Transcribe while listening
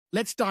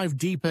Let's dive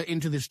deeper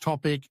into this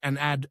topic and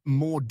add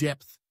more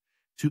depth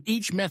to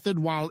each method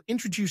while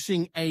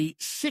introducing a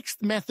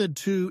sixth method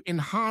to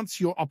enhance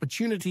your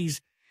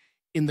opportunities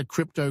in the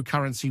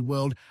cryptocurrency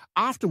world.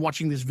 After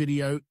watching this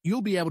video,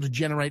 you'll be able to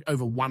generate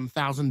over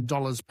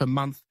 $1,000 per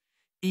month,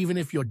 even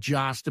if you're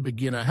just a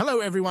beginner. Hello,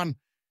 everyone.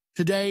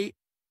 Today,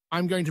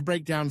 I'm going to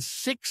break down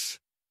 6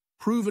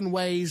 proven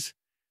ways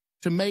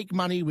to make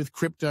money with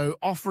crypto,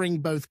 offering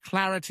both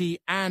clarity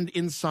and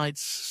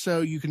insights so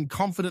you can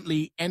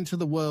confidently enter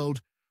the world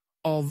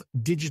of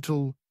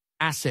digital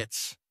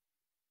assets.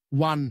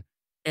 1.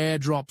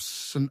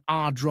 Airdrops and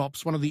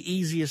R-drops. One of the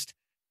easiest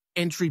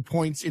entry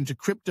points into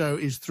crypto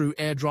is through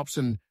airdrops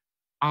and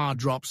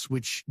R-drops,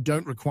 which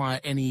don't require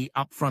any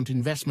upfront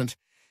investment.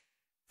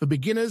 For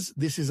beginners,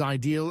 this is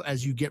ideal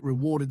as you get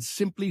rewarded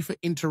simply for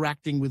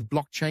interacting with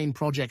blockchain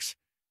projects.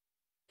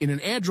 In an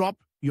airdrop,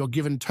 you're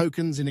given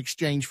tokens in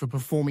exchange for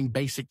performing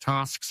basic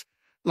tasks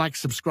like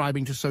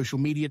subscribing to social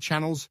media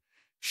channels,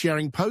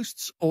 sharing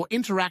posts, or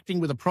interacting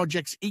with a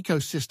project's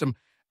ecosystem.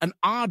 An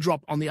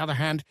R-drop, on the other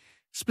hand,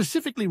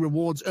 specifically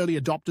rewards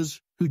early adopters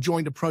who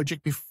joined a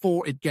project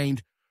before it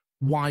gained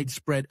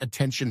widespread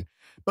attention.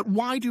 But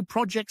why do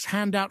projects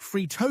hand out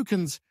free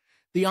tokens?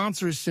 The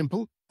answer is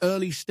simple.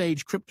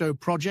 Early-stage crypto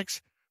projects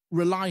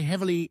rely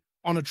heavily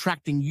on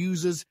attracting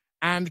users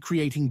and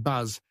creating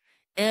buzz.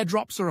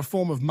 Airdrops are a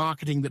form of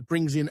marketing that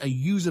brings in a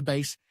user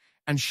base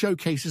and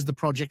showcases the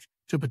project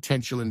to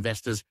potential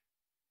investors.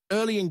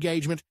 Early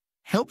engagement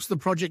helps the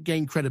project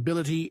gain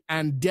credibility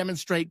and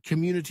demonstrate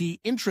community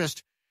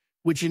interest,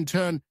 which in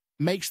turn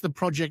makes the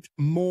project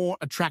more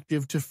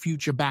attractive to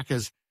future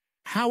backers.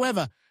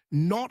 However,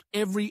 not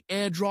every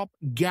airdrop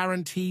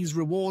guarantees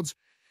rewards.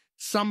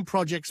 Some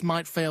projects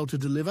might fail to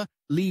deliver,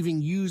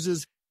 leaving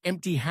users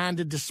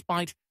empty-handed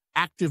despite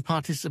active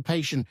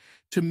participation.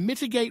 To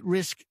mitigate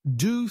risk,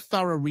 do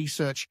thorough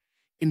research,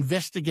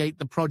 investigate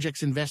the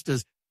project's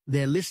investors,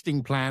 their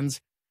listing plans,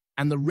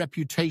 and the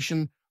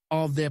reputation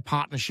of their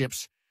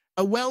partnerships.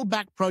 A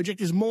well-backed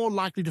project is more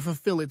likely to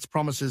fulfill its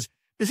promises.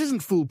 This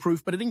isn't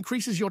foolproof, but it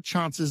increases your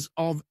chances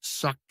of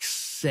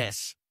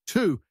success.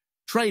 2.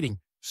 Trading.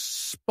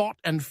 Spot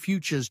and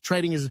futures.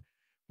 Trading is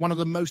one of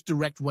the most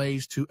direct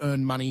ways to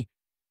earn money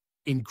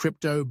in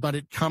crypto, but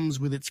it comes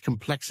with its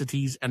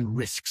complexities and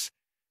risks.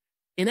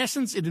 In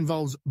essence, it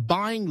involves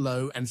buying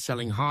low and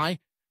selling high,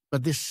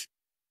 but this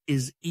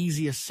is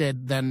easier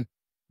said than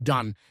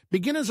done.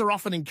 Beginners are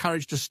often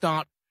encouraged to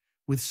start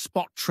with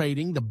spot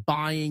trading, the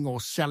buying or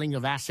selling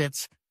of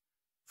assets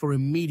for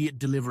immediate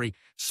delivery.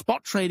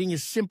 Spot trading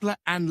is simpler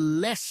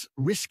and less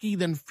risky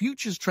than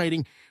futures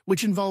trading,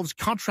 which involves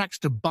contracts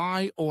to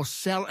buy or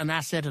sell an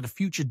asset at a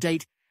future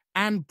date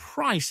and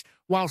price.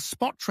 While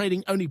spot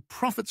trading only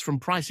profits from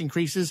price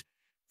increases,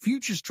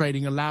 futures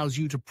trading allows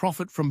you to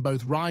profit from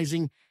both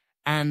rising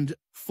and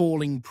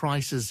falling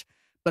prices.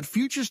 But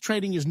futures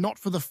trading is not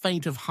for the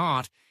faint of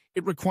heart.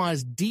 It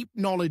requires deep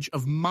knowledge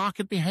of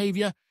market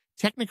behavior,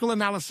 technical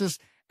analysis,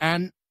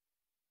 and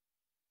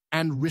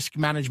risk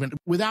management.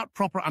 Without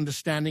proper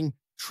understanding,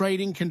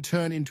 trading can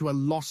turn into a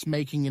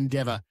loss-making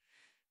endeavor.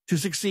 To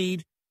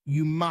succeed,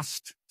 you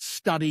must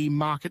study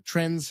market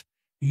trends,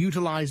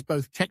 utilize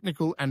both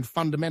technical and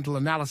fundamental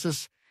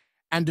analysis,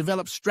 and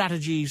develop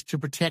strategies to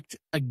protect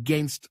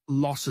against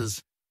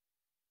losses.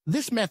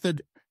 This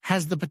method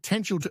has the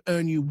potential to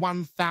earn you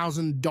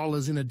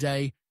 $1,000 in a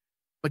day,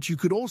 but you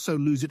could also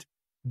lose it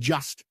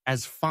just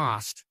as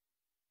fast.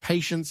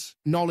 Patience,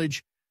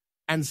 knowledge,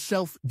 and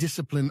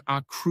self-discipline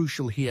are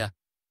crucial here.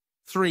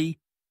 3.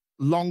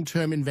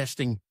 Long-term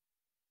investing.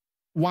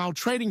 While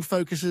trading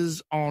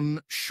focuses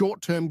on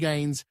short-term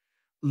gains,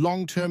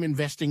 long-term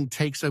investing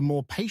takes a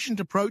more patient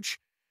approach,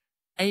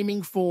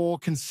 aiming for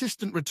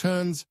consistent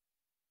returns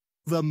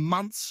over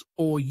months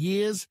or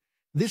years.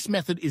 This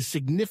method is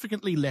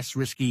significantly less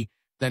risky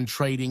than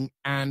trading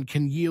and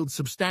can yield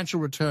substantial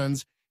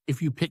returns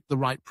if you pick the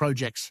right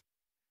projects.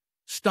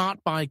 Start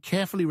by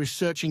carefully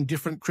researching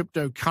different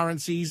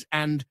cryptocurrencies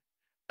and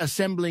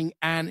assembling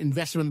an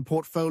investment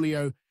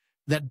portfolio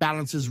that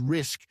balances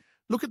risk.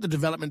 Look at the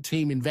development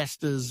team,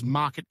 investors,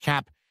 market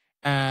cap,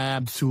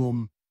 and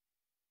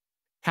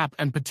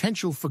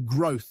potential for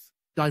growth.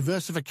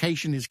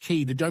 Diversification is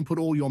key. Don't put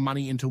all your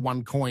money into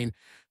one coin.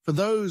 For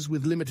those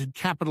with limited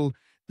capital,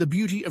 the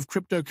beauty of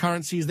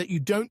cryptocurrency is that you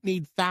don't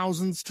need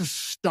thousands to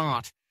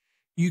start.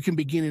 You can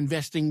begin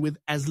investing with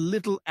as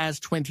little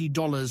as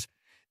 $20.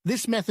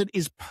 This method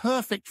is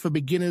perfect for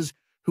beginners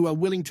who are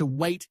willing to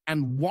wait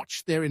and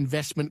watch their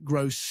investment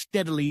grow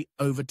steadily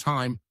over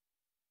time.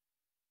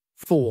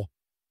 4.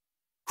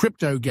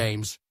 Crypto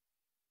games.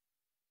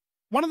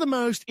 One of the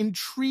most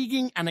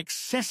intriguing and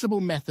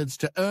accessible methods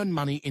to earn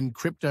money in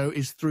crypto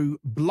is through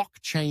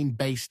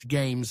blockchain-based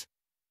games.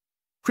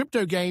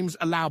 Crypto games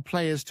allow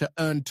players to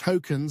earn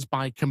tokens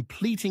by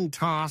completing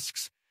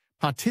tasks,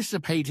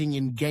 participating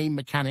in game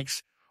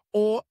mechanics,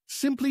 or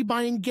simply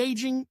by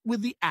engaging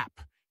with the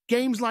app.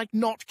 Games like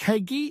Not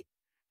Kegi,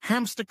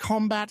 Hamster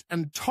Combat,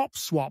 and Top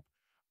Swap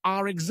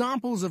are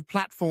examples of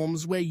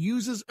platforms where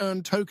users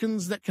earn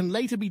tokens that can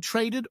later be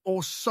traded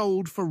or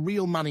sold for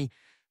real money.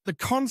 The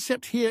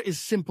concept here is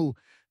simple.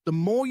 The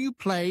more you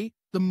play,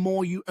 the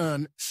more you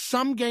earn.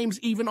 Some games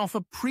even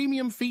offer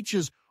premium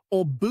features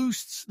or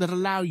boosts that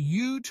allow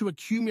you to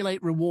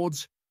accumulate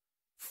rewards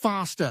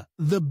faster.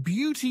 The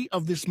beauty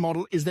of this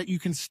model is that you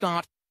can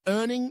start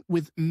earning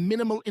with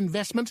minimal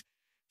investment,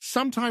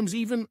 sometimes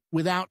even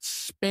without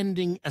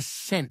spending a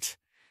cent.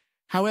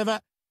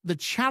 However, the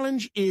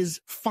challenge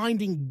is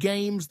finding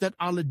games that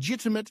are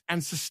legitimate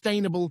and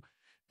sustainable.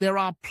 There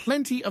are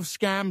plenty of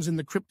scams in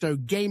the crypto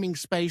gaming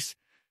space,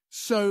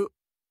 so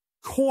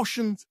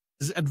caution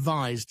is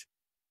advised.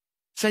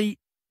 Say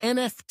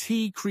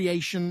NFT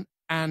creation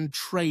and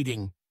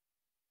trading.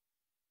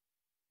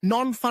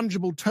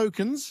 Non-fungible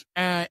tokens,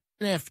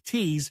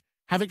 NFTs,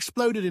 have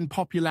exploded in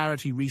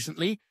popularity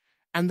recently,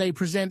 and they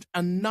present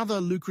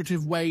another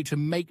lucrative way to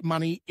make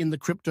money in the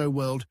crypto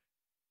world.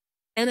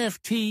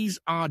 NFTs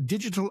are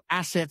digital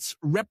assets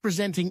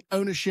representing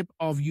ownership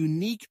of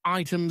unique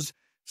items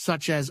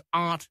such as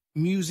art,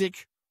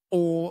 music,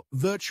 or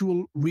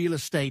virtual real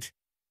estate.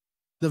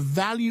 The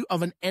value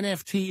of an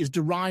NFT is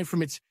derived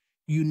from its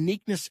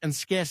uniqueness and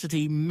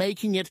scarcity,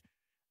 making it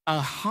a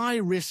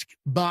high-risk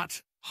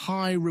but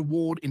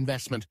high-reward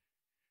investment.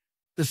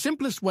 The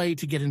simplest way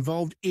to get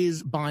involved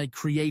is by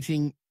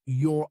creating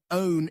your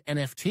own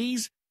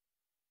NFTs.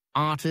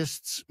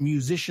 Artists,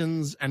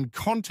 musicians, and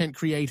content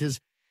creators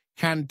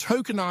can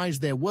tokenize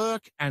their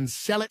work and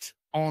sell it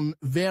on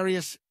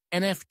various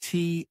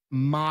NFT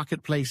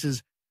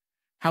marketplaces.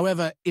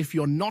 However, if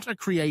you're not a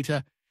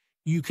creator,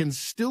 you can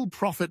still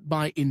profit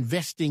by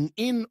investing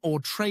in or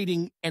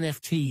trading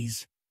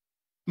NFTs.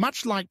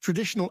 Much like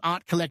traditional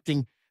art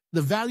collecting,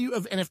 the value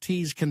of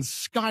NFTs can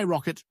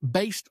skyrocket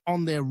based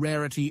on their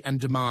rarity and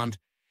demand.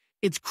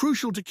 It's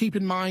crucial to keep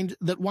in mind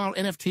that while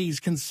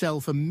NFTs can sell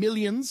for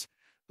millions,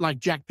 like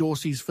Jack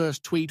Dorsey's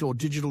first tweet or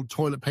digital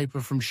toilet paper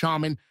from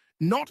Charmin,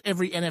 not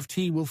every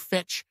NFT will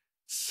fetch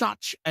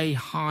such a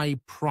high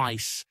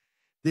price.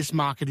 This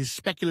market is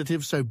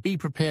speculative, so be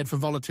prepared for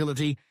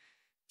volatility.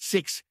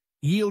 6.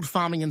 Yield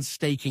farming and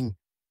staking.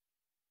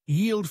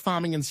 Yield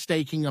farming and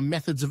staking are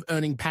methods of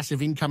earning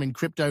passive income in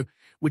crypto,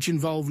 which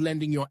involve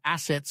lending your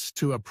assets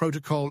to a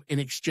protocol in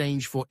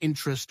exchange for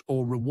interest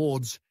or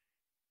rewards.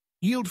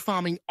 Yield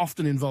farming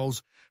often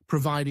involves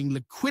providing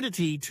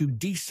liquidity to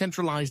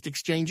decentralized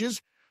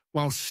exchanges,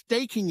 while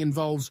staking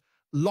involves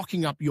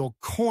locking up your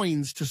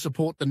coins to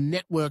support the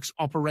network's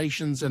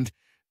operations and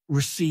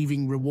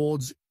receiving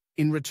rewards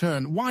in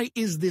return. Why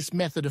is this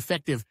method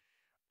effective?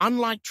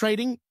 Unlike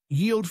trading,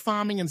 yield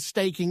farming and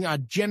staking are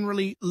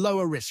generally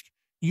lower risk.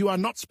 You are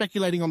not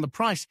speculating on the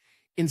price.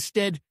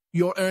 Instead,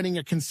 you're earning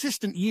a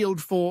consistent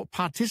yield for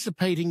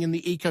participating in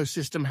the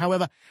ecosystem.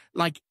 However,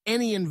 like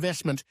any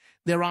investment,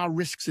 there are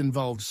risks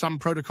involved. Some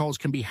protocols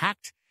can be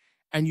hacked,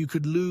 and you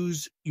could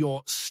lose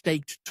your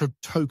staked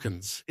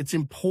tokens. It's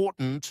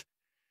important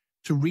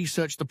to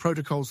research the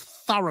protocols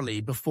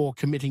thoroughly before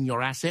committing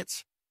your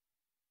assets.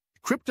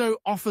 Crypto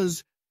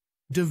offers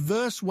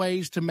diverse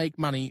ways to make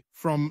money,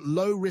 from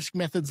low-risk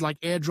methods like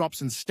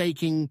airdrops and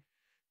staking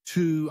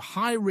to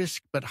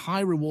high-risk but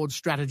high-reward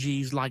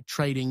strategies like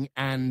trading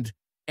and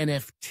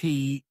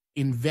NFT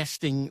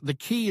investing. The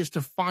key is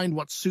to find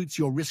what suits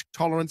your risk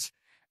tolerance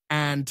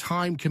and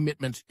time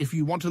commitment. If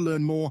you want to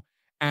learn more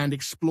and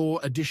explore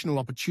additional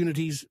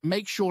opportunities,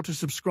 make sure to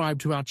subscribe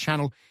to our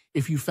channel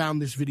if you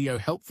found this video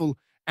helpful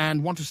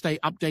and want to stay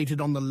updated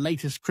on the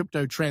latest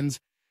crypto trends.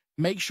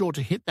 Make sure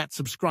to hit that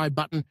subscribe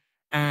button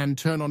and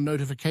turn on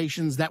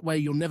notifications. That way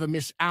you'll never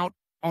miss out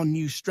on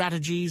new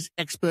strategies,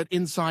 expert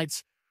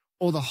insights,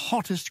 or the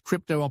hottest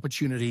crypto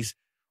opportunities.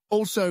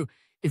 Also,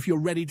 if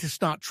you're ready to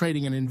start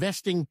trading and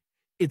investing,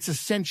 it's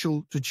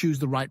essential to choose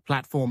the right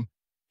platform.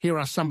 Here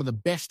are some of the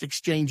best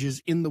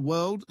exchanges in the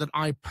world that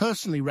I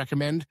personally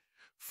recommend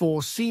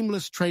for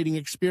seamless trading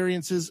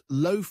experiences,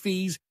 low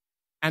fees,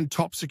 and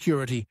top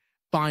security.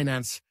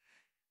 Binance.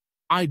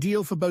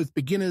 Ideal for both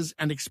beginners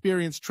and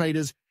experienced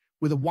traders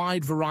with a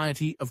wide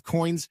variety of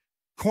coins.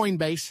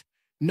 Coinbase,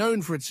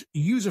 known for its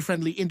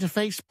user-friendly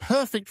interface,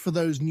 perfect for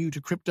those new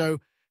to crypto.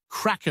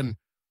 Kraken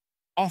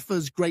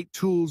offers great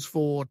tools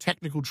for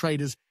technical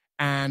traders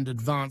and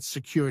advanced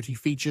security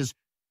features.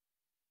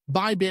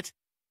 Bybit,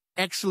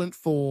 excellent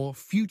for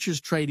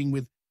futures trading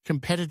with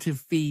competitive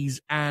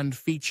fees and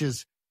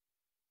features.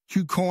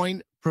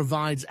 KuCoin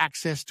provides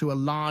access to a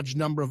large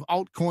number of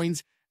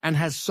altcoins and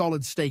has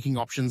solid staking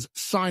options.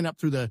 Sign up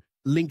through the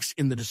links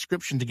in the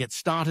description to get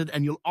started,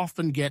 and you'll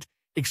often get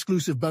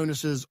exclusive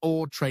bonuses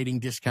or trading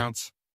discounts.